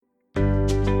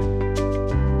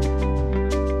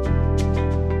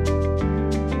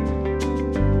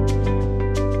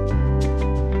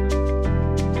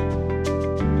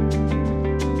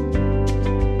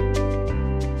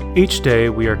Each day,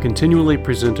 we are continually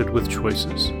presented with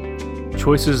choices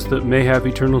that may have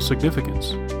eternal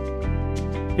significance.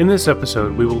 In this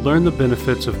episode, we will learn the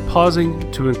benefits of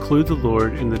pausing to include the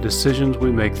Lord in the decisions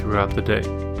we make throughout the day,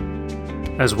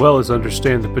 as well as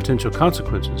understand the potential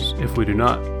consequences if we do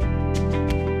not.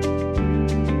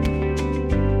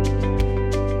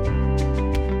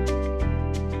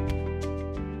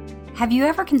 Have you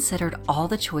ever considered all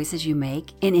the choices you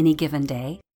make in any given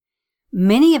day?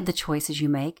 Many of the choices you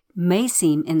make may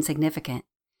seem insignificant.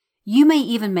 You may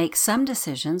even make some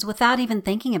decisions without even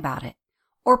thinking about it,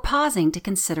 or pausing to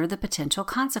consider the potential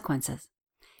consequences.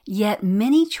 Yet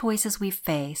many choices we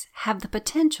face have the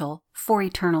potential for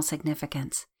eternal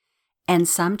significance, and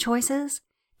some choices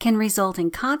can result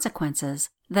in consequences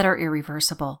that are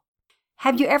irreversible.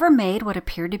 Have you ever made what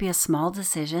appeared to be a small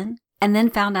decision and then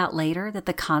found out later that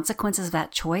the consequences of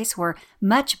that choice were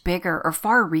much bigger or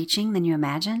far-reaching than you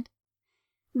imagined?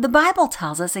 The Bible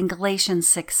tells us in Galatians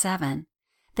 6:7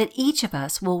 that each of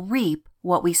us will reap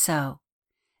what we sow.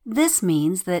 This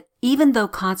means that even though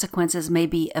consequences may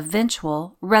be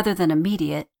eventual rather than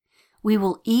immediate, we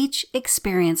will each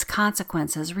experience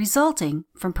consequences resulting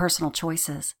from personal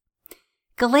choices.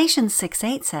 Galatians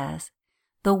 6:8 says,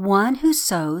 "The one who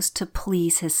sows to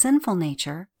please his sinful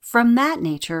nature, from that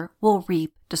nature will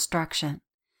reap destruction.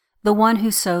 The one who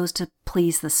sows to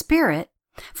please the Spirit,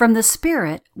 from the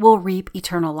Spirit will reap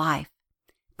eternal life."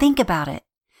 Think about it.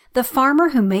 The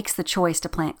farmer who makes the choice to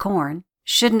plant corn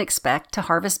shouldn't expect to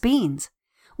harvest beans.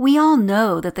 We all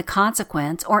know that the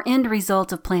consequence or end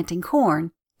result of planting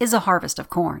corn is a harvest of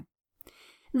corn.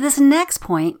 This next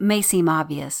point may seem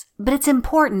obvious, but it's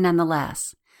important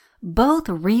nonetheless. Both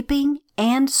reaping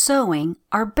and sowing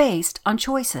are based on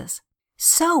choices.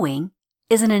 Sowing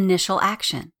is an initial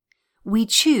action. We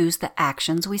choose the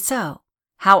actions we sow,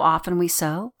 how often we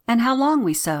sow, and how long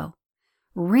we sow.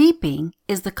 Reaping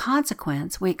is the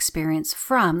consequence we experience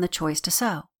from the choice to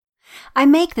sow. I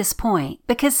make this point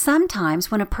because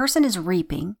sometimes when a person is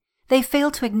reaping, they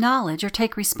fail to acknowledge or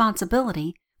take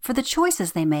responsibility for the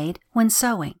choices they made when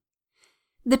sowing.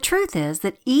 The truth is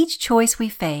that each choice we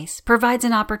face provides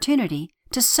an opportunity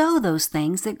to sow those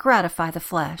things that gratify the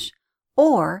flesh,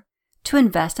 or to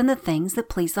invest in the things that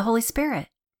please the Holy Spirit.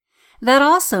 That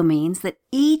also means that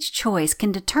each choice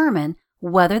can determine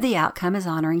whether the outcome is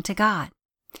honoring to God.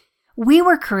 We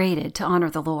were created to honor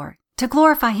the Lord, to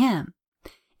glorify Him.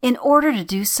 In order to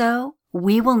do so,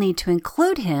 we will need to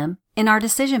include Him in our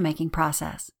decision-making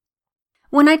process.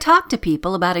 When I talk to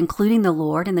people about including the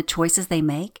Lord in the choices they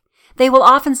make, they will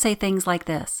often say things like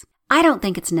this: "I don't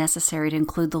think it's necessary to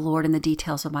include the Lord in the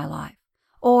details of my life,"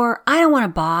 or "I don't want to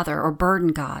bother or burden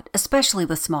God, especially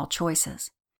with small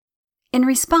choices." In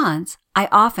response, I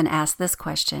often ask this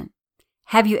question: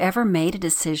 "Have you ever made a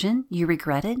decision you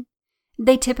regretted?"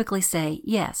 They typically say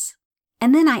yes,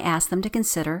 and then I ask them to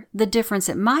consider the difference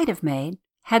it might have made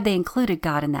had they included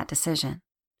God in that decision.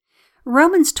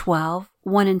 Romans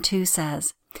 12:1-2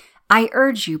 says, "I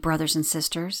urge you, brothers and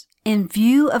sisters, in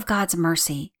view of God's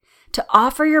mercy, to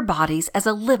offer your bodies as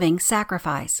a living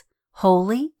sacrifice,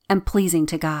 holy and pleasing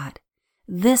to God.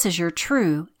 This is your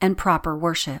true and proper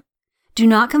worship. Do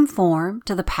not conform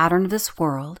to the pattern of this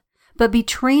world, but be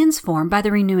transformed by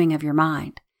the renewing of your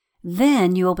mind.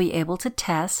 Then you will be able to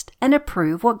test and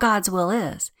approve what God's will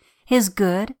is, His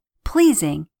good,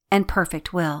 pleasing, and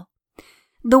perfect will."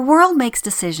 The world makes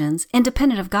decisions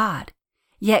independent of God,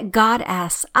 yet God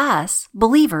asks us,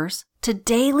 believers, to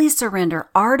daily surrender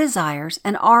our desires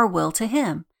and our will to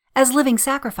Him as living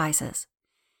sacrifices.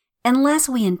 Unless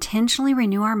we intentionally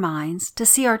renew our minds to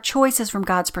see our choices from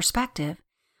God's perspective,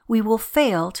 we will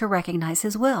fail to recognize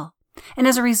His will, and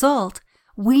as a result,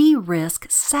 we risk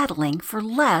settling for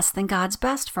less than God's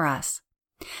best for us.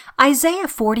 Isaiah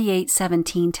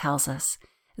 48:17 tells us,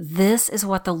 "This is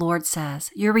what the Lord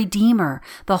says, your Redeemer,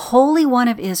 the Holy One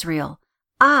of Israel.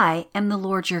 I am the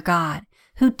Lord your God,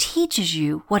 who teaches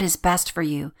you what is best for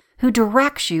you, who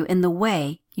directs you in the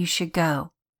way you should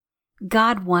go."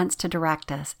 God wants to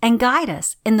direct us and guide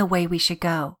us in the way we should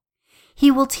go. He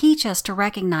will teach us to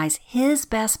recognize His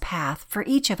best path for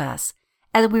each of us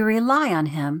as we rely on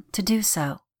Him to do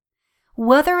so.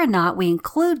 Whether or not we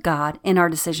include God in our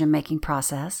decision-making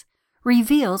process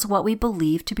reveals what we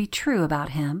believe to be true about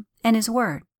Him and His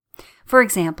Word. For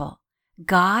example,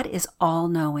 God is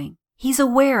all-knowing. He's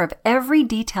aware of every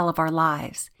detail of our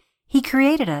lives. He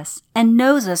created us and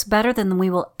knows us better than we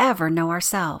will ever know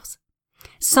ourselves.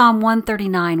 Psalm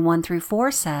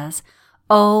 139:1-4 says,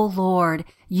 "O Lord,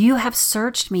 you have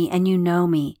searched me and you know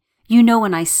me. You know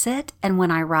when I sit and when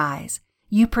I rise.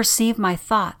 You perceive my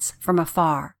thoughts from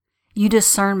afar. You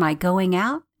discern my going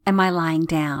out and my lying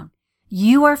down.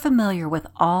 You are familiar with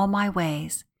all my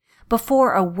ways.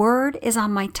 Before a word is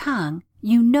on my tongue,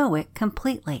 you know it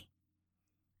completely.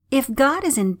 If God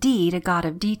is indeed a God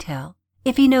of detail,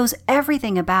 if He knows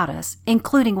everything about us,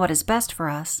 including what is best for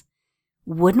us,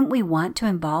 wouldn't we want to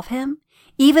involve Him,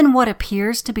 even what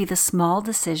appears to be the small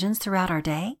decisions throughout our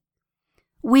day?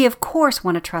 We of course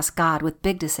want to trust God with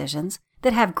big decisions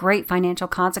that have great financial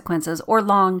consequences or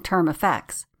long-term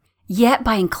effects. Yet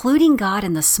by including God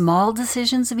in the small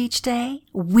decisions of each day,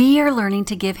 we are learning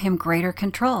to give Him greater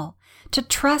control, to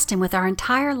trust Him with our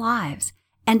entire lives,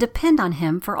 and depend on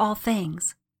Him for all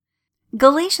things.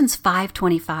 Galatians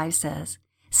 5:25 says,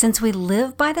 "Since we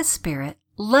live by the Spirit,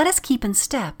 let us keep in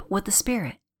step with the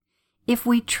Spirit." If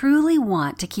we truly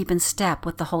want to keep in step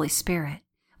with the Holy Spirit,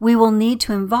 we will need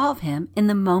to involve Him in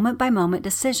the moment-by-moment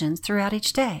decisions throughout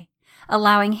each day,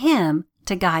 allowing Him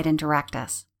to guide and direct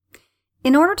us.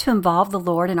 In order to involve the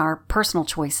Lord in our personal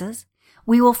choices,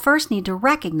 we will first need to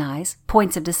recognize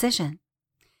points of decision.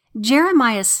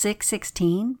 Jeremiah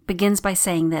 6:16 begins by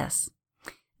saying this,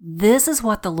 "This is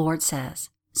what the Lord says,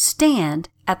 stand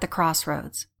at the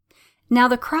crossroads." Now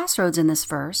the crossroads in this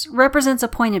verse represents a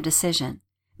point of decision,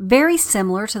 very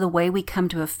similar to the way we come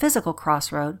to a physical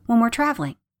crossroad when we're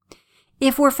traveling.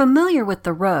 If we're familiar with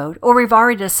the road, or we've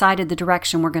already decided the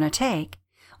direction we're going to take,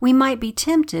 we might be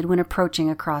tempted when approaching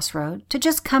a crossroad to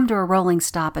just come to a rolling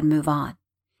stop and move on.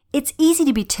 It's easy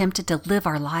to be tempted to live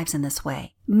our lives in this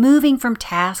way, moving from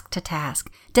task to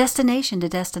task, destination to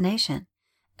destination,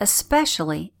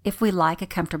 especially if we like a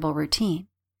comfortable routine.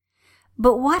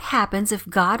 But what happens if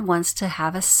God wants to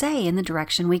have a say in the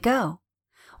direction we go?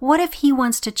 What if He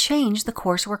wants to change the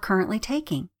course we're currently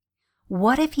taking?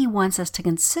 What if He wants us to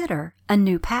consider a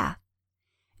new path?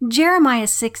 Jeremiah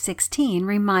 6:16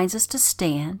 reminds us to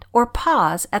stand or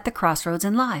pause at the crossroads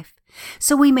in life,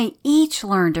 so we may each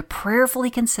learn to prayerfully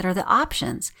consider the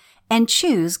options and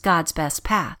choose God's best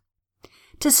path.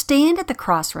 To stand at the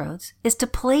crossroads is to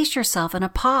place yourself in a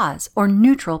pause or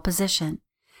neutral position,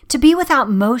 to be without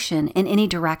motion in any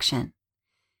direction.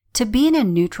 To be in a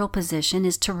neutral position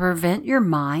is to prevent your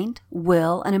mind,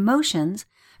 will, and emotions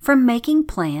from making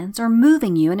plans or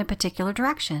moving you in a particular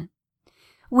direction.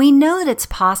 We know that it's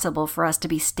possible for us to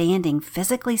be standing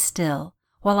physically still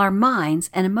while our minds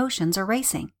and emotions are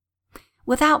racing.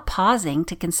 Without pausing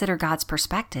to consider God's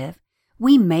perspective,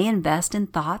 we may invest in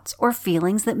thoughts or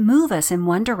feelings that move us in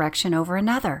one direction over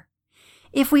another.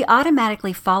 If we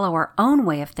automatically follow our own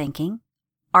way of thinking,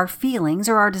 our feelings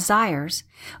or our desires,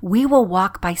 we will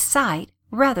walk by sight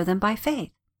rather than by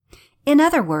faith. In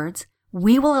other words,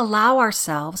 we will allow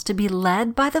ourselves to be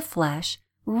led by the flesh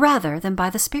rather than by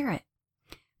the Spirit.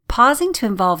 Pausing to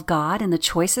involve God in the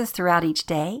choices throughout each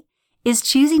day is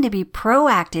choosing to be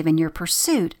proactive in your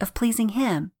pursuit of pleasing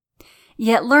Him.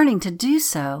 Yet learning to do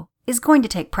so is going to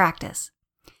take practice.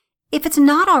 If it's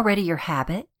not already your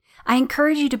habit, I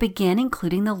encourage you to begin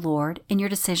including the Lord in your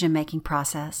decision-making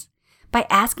process by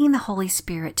asking the Holy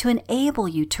Spirit to enable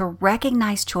you to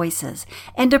recognize choices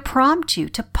and to prompt you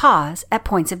to pause at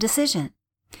points of decision.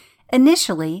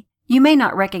 Initially, you may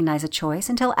not recognize a choice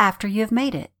until after you have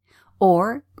made it.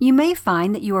 Or you may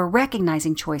find that you are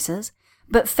recognizing choices,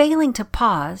 but failing to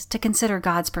pause to consider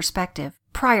God's perspective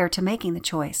prior to making the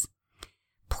choice.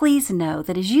 Please know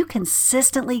that as you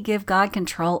consistently give God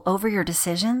control over your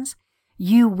decisions,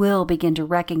 you will begin to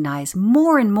recognize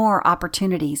more and more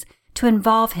opportunities to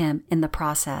involve Him in the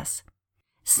process.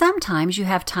 Sometimes you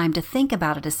have time to think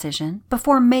about a decision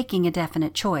before making a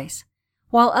definite choice,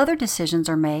 while other decisions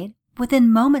are made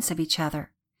within moments of each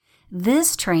other.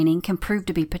 This training can prove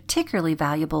to be particularly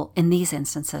valuable in these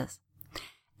instances.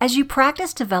 As you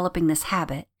practice developing this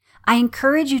habit, I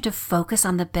encourage you to focus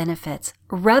on the benefits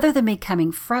rather than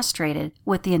becoming frustrated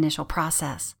with the initial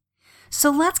process.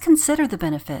 So let's consider the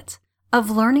benefits of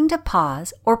learning to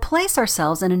pause or place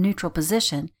ourselves in a neutral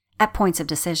position at points of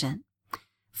decision.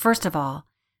 First of all,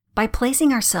 by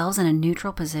placing ourselves in a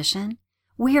neutral position,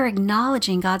 we are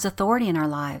acknowledging God's authority in our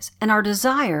lives and our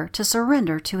desire to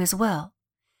surrender to His will.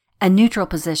 A neutral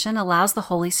position allows the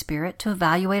Holy Spirit to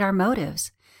evaluate our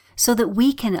motives so that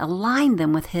we can align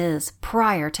them with His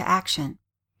prior to action.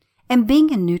 And being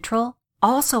in neutral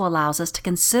also allows us to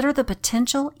consider the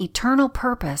potential eternal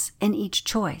purpose in each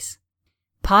choice.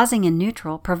 Pausing in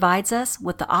neutral provides us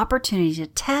with the opportunity to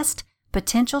test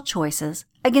potential choices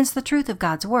against the truth of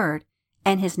God's Word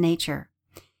and His nature.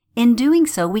 In doing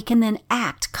so, we can then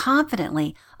act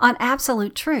confidently on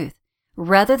absolute truth,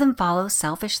 rather than follow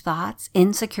selfish thoughts,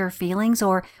 insecure feelings,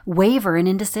 or waver in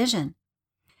indecision.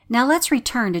 Now let's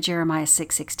return to Jeremiah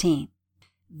 6:16.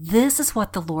 This is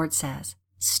what the Lord says,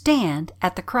 stand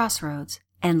at the crossroads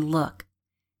and look.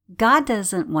 God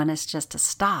doesn't want us just to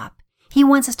stop. He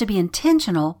wants us to be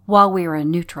intentional while we are in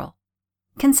neutral.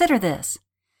 Consider this.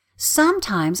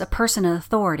 Sometimes a person in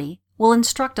authority will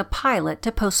instruct a pilot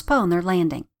to postpone their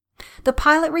landing. The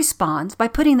pilot responds by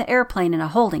putting the airplane in a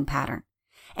holding pattern.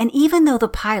 And even though the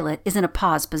pilot is in a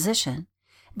pause position,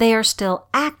 they are still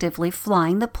actively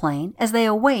flying the plane as they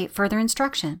await further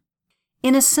instruction.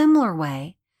 In a similar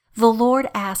way, the Lord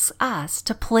asks us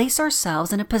to place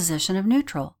ourselves in a position of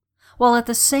neutral, while at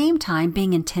the same time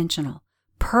being intentional,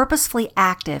 purposefully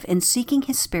active in seeking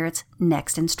His Spirit's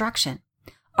next instruction.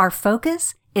 Our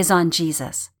focus is on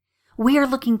Jesus. We are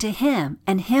looking to Him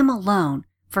and Him alone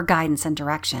for guidance and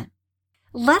direction.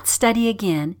 Let's study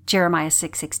again Jeremiah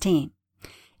 6:16.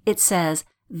 It says,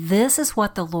 "This is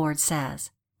what the Lord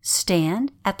says.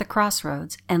 Stand at the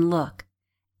crossroads and look.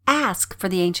 Ask for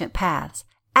the ancient paths.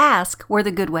 Ask where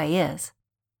the good way is."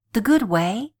 The good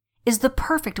way is the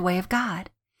perfect way of God.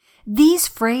 These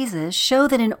phrases show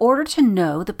that in order to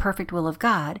know the perfect will of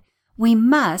God, we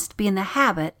must be in the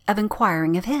habit of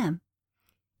inquiring of Him.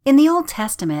 In the Old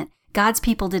Testament, God's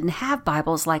people didn't have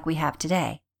Bibles like we have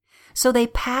today. So they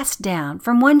passed down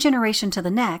from one generation to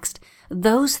the next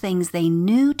those things they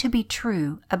knew to be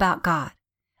true about God,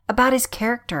 about His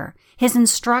character, His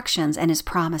instructions, and His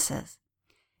promises.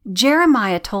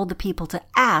 Jeremiah told the people to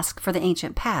ask for the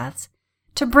ancient paths,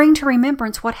 to bring to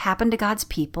remembrance what happened to God's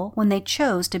people when they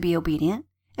chose to be obedient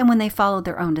and when they followed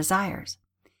their own desires.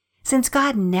 Since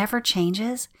God never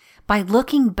changes, by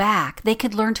looking back, they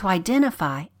could learn to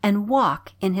identify and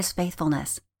walk in His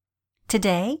faithfulness.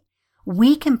 Today,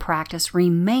 we can practice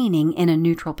remaining in a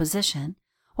neutral position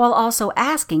while also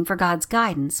asking for God's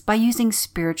guidance by using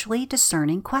spiritually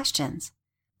discerning questions.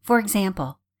 For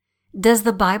example, does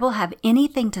the Bible have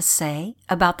anything to say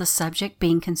about the subject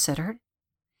being considered?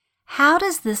 How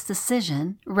does this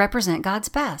decision represent God's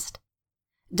best?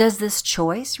 Does this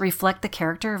choice reflect the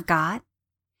character of God?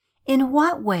 In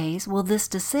what ways will this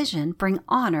decision bring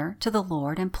honor to the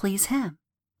Lord and please Him?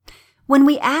 When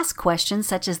we ask questions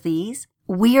such as these,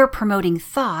 we are promoting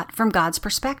thought from God's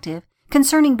perspective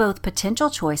concerning both potential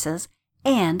choices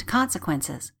and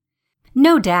consequences.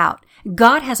 No doubt,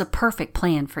 God has a perfect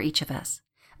plan for each of us,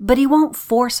 but He won't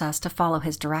force us to follow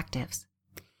His directives.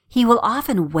 He will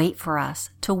often wait for us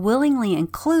to willingly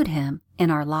include Him in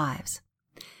our lives.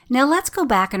 Now let's go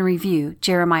back and review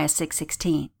Jeremiah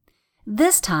 6:16.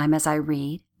 This time as I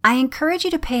read, I encourage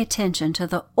you to pay attention to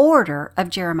the order of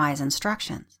Jeremiah's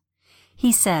instructions.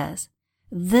 He says,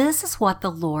 "This is what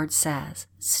the Lord says.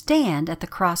 Stand at the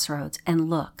crossroads and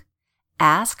look.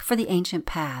 Ask for the ancient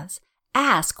paths.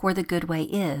 Ask where the good way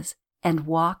is, and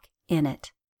walk in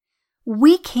it."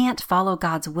 We can't follow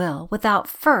God's will without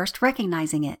first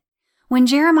recognizing it. When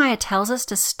Jeremiah tells us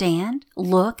to stand,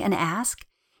 look, and ask,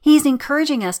 he's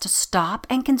encouraging us to stop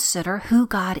and consider who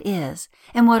God is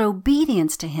and what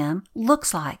obedience to Him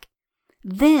looks like.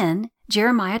 Then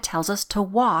Jeremiah tells us to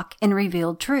walk in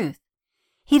revealed truth.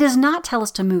 He does not tell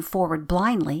us to move forward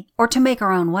blindly or to make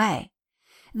our own way.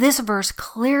 This verse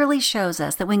clearly shows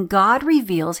us that when God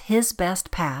reveals His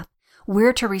best path,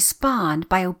 we're to respond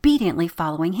by obediently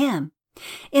following Him.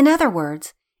 In other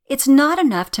words, it's not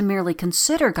enough to merely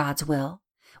consider God's will.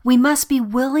 We must be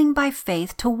willing by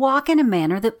faith to walk in a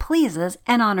manner that pleases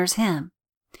and honors Him.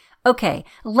 Okay,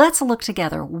 let's look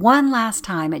together one last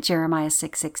time at Jeremiah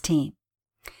 6:16.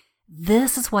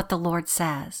 "This is what the Lord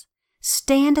says.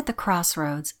 Stand at the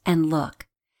crossroads and look.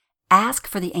 Ask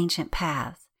for the ancient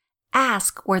paths.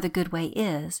 Ask where the good way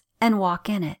is and walk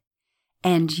in it.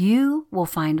 And you will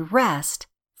find rest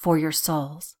for your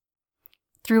souls."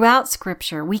 Throughout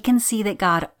Scripture, we can see that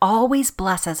God always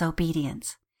blesses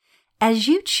obedience. As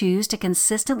you choose to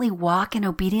consistently walk in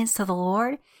obedience to the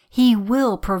Lord, He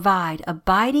will provide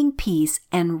abiding peace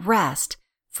and rest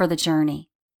for the journey.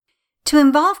 To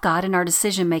involve God in our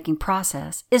decision-making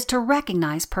process is to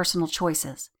recognize personal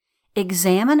choices,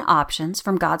 examine options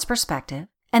from God's perspective,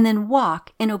 and then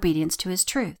walk in obedience to His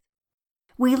truth.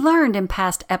 We learned in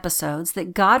past episodes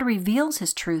that God reveals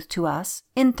His truth to us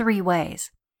in 3 ways: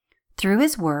 through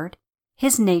His Word,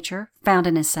 His nature found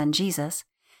in His Son Jesus,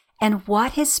 and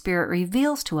what His Spirit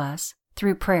reveals to us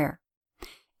through prayer.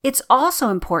 It's also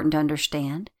important to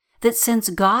understand that since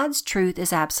God's truth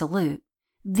is absolute,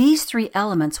 these 3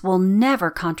 elements will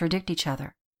never contradict each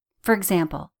other. For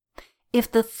example,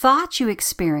 if the thoughts you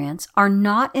experience are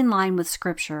not in line with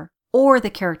Scripture or the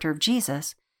character of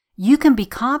Jesus, you can be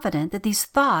confident that these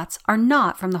thoughts are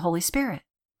not from the Holy Spirit.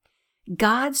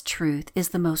 God's truth is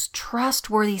the most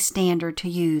trustworthy standard to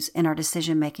use in our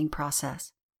decision-making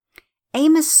process.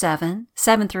 Amos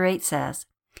 7:7-8 says,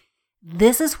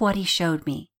 "This is what He showed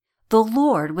me. The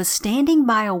Lord was standing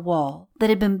by a wall that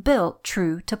had been built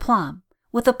true to plumb,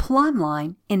 with a plumb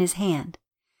line in his hand.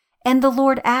 And the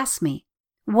Lord asked me,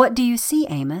 'What do you see,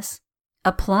 Amos?'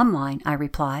 'A plumb line,' I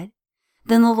replied.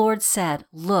 Then the Lord said,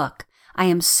 'Look, I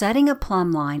am setting a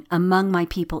plumb line among my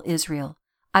people Israel.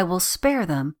 I will spare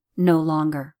them no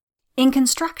longer.'" In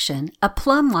construction, a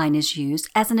plumb line is used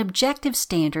as an objective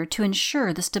standard to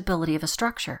ensure the stability of a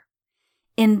structure.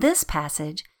 In this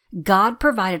passage, God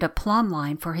provided a plumb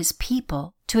line for His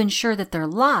people to ensure that their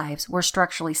lives were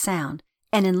structurally sound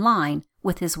and in line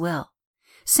with His will.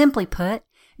 Simply put,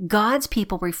 God's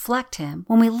people reflect Him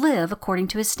when we live according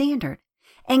to His standard,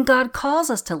 and God calls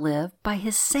us to live by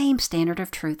His same standard of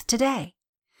truth today.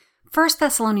 1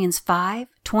 Thessalonians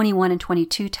 5:21 and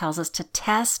 22 tells us to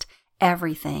test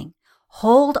everything,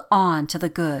 hold on to the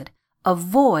good,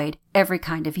 avoid every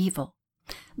kind of evil.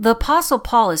 The Apostle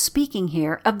Paul is speaking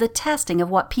here of the testing of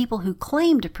what people who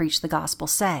claim to preach the gospel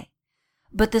say.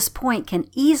 But this point can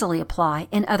easily apply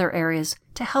in other areas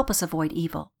to help us avoid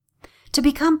evil. To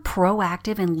become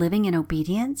proactive in living in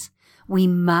obedience, we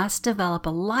must develop a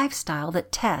lifestyle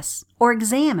that tests or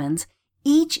examines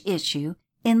each issue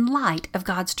in light of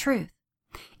God's truth.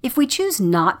 If we choose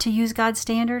not to use God's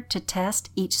standard to test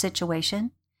each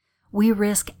situation, we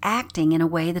risk acting in a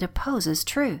way that opposes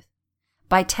truth.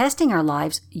 By testing our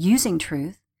lives using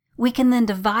truth, we can then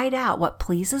divide out what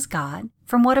pleases God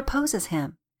from what opposes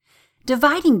Him.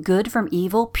 Dividing good from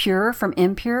evil, pure from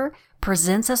impure,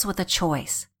 presents us with a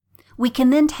choice. We can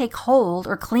then take hold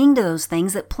or cling to those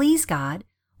things that please God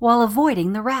while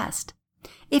avoiding the rest.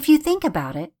 If you think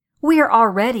about it, we are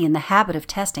already in the habit of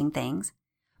testing things.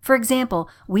 For example,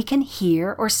 we can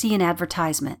hear or see an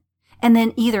advertisement and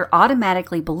then either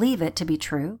automatically believe it to be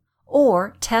true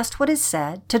or test what is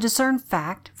said to discern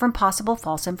fact from possible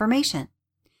false information.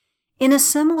 In a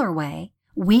similar way,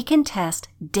 we can test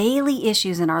daily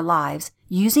issues in our lives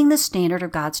using the standard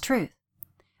of God's truth.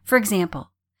 For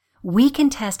example, we can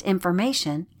test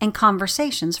information and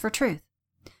conversations for truth.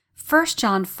 1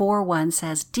 John 4:1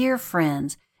 says, "Dear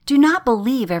friends, do not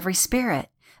believe every spirit,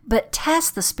 but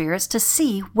test the spirits to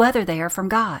see whether they are from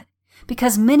God,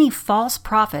 because many false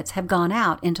prophets have gone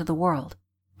out into the world."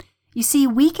 You see,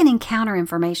 we can encounter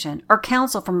information or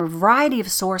counsel from a variety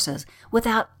of sources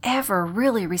without ever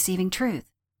really receiving truth.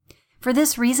 For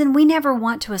this reason, we never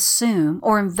want to assume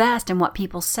or invest in what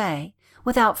people say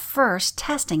without first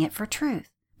testing it for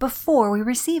truth before we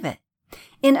receive it.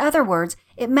 In other words,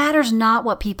 it matters not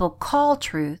what people call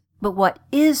truth, but what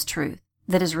is truth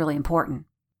that is really important.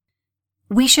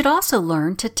 We should also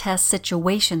learn to test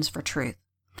situations for truth.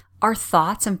 Our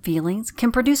thoughts and feelings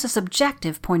can produce a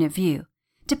subjective point of view,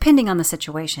 depending on the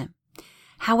situation.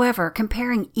 However,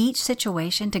 comparing each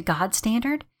situation to God's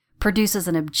standard produces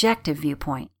an objective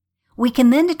viewpoint. We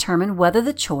can then determine whether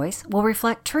the choice will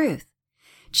reflect truth.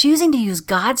 Choosing to use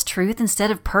God's truth instead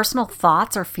of personal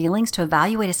thoughts or feelings to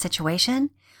evaluate a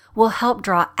situation will help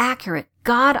draw accurate,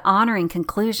 God-honoring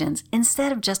conclusions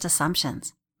instead of just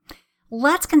assumptions.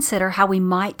 Let's consider how we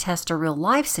might test a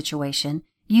real-life situation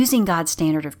using God's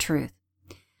standard of truth.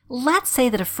 Let's say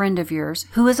that a friend of yours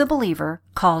who is a believer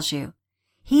calls you.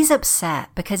 He's upset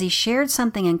because he shared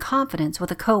something in confidence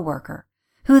with a coworker,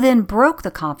 who then broke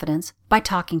the confidence by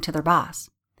talking to their boss.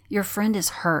 Your friend is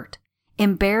hurt,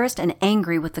 embarrassed, and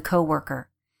angry with the coworker.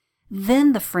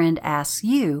 Then the friend asks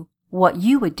you what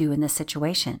you would do in this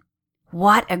situation.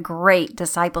 What a great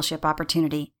discipleship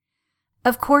opportunity!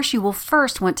 Of course, you will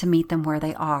first want to meet them where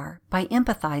they are by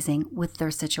empathizing with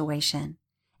their situation.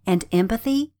 And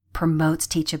empathy promotes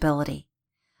teachability.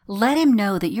 Let him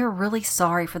know that you're really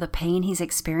sorry for the pain he's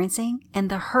experiencing and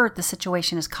the hurt the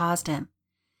situation has caused him.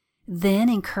 Then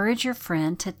encourage your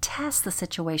friend to test the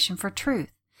situation for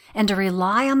truth and to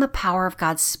rely on the power of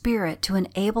God's Spirit to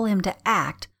enable him to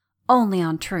act only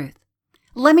on truth.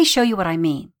 Let me show you what I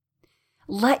mean.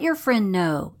 Let your friend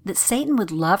know that Satan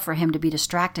would love for him to be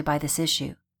distracted by this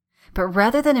issue. But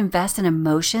rather than invest in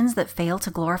emotions that fail to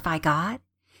glorify God,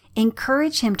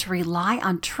 encourage him to rely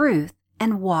on truth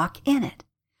and walk in it.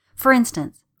 For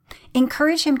instance,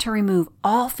 encourage him to remove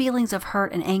all feelings of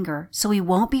hurt and anger so he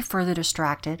won't be further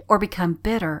distracted or become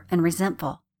bitter and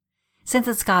resentful. Since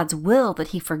it's God's will that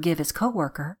he forgive his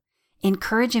coworker,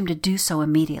 encourage him to do so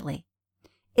immediately.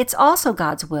 It's also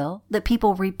God's will that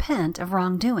people repent of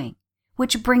wrongdoing,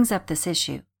 which brings up this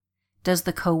issue. Does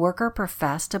the coworker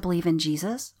profess to believe in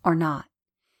Jesus or not?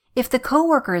 If the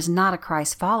coworker is not a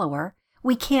Christ follower,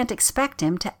 we can't expect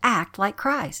him to act like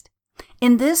Christ.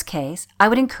 In this case, I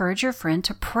would encourage your friend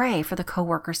to pray for the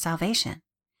coworker's salvation.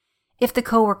 If the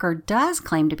coworker does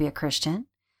claim to be a Christian,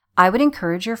 I would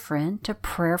encourage your friend to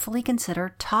prayerfully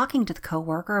consider talking to the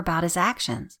coworker about his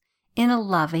actions in a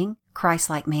loving,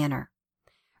 Christ-like manner.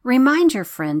 Remind your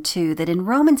friend, too, that in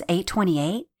Romans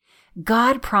 8:28,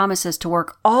 God promises to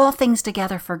work all things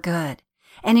together for good,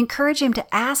 and encourage him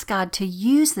to ask God to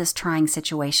use this trying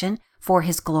situation for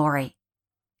his glory.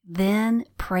 Then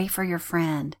pray for your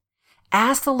friend.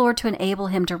 Ask the Lord to enable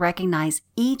him to recognize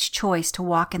each choice to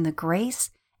walk in the grace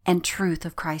and truth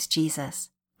of Christ Jesus.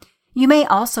 You may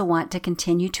also want to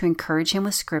continue to encourage him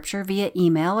with Scripture via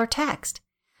email or text.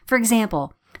 For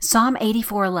example, Psalm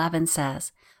 84:11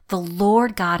 says, "The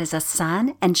Lord God is a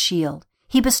sun and shield.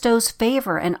 He bestows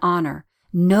favor and honor.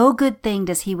 No good thing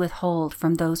does he withhold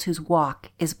from those whose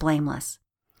walk is blameless."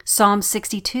 Psalm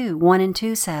 62:1 and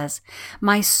 2 says,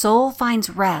 "My soul finds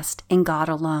rest in God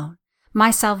alone.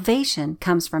 My salvation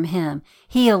comes from him.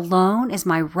 He alone is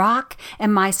my rock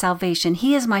and my salvation.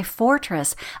 He is my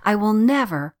fortress. I will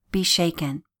never be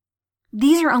shaken."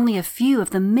 These are only a few of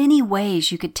the many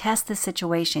ways you could test this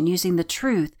situation using the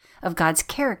truth of God's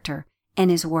character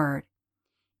and his word.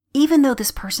 Even though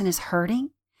this person is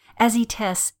hurting, as he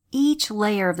tests each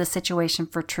layer of the situation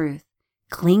for truth,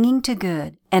 clinging to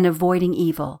good and avoiding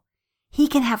evil, he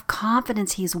can have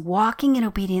confidence he is walking in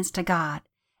obedience to God,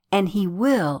 and he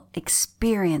will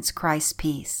experience Christ's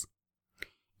peace.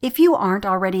 If you aren't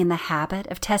already in the habit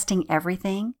of testing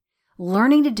everything,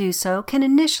 learning to do so can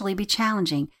initially be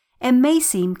challenging and may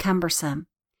seem cumbersome.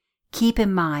 Keep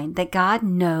in mind that God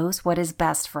knows what is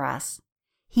best for us.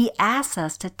 He asks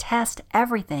us to test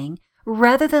everything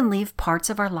rather than leave parts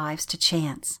of our lives to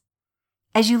chance.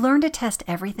 As you learn to test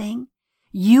everything,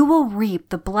 you will reap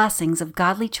the blessings of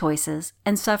godly choices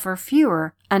and suffer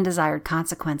fewer undesired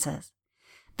consequences.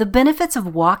 The benefits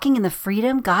of walking in the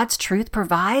freedom God's truth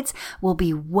provides will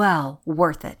be well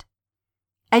worth it.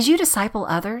 As you disciple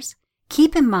others,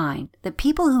 keep in mind that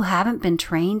people who haven't been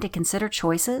trained to consider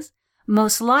choices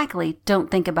most likely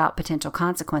don't think about potential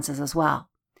consequences as well.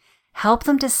 Help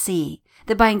them to see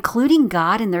that by including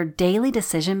God in their daily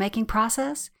decision-making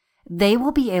process, they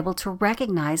will be able to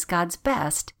recognize God's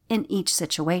best in each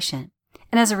situation.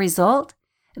 And as a result,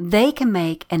 they can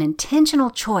make an intentional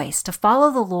choice to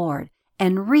follow the Lord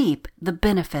and reap the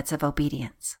benefits of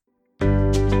obedience.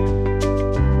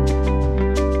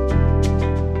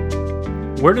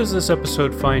 Where does this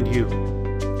episode find you?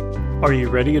 Are you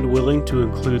ready and willing to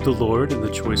include the Lord in the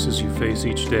choices you face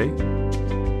each day?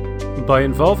 By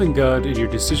involving God in your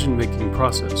decision-making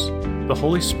process, the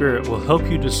Holy Spirit will help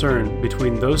you discern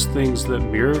between those things that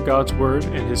mirror God's Word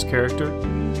and His character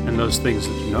and those things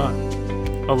that do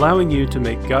not, allowing you to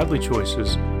make godly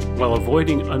choices while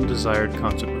avoiding undesired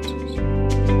consequences.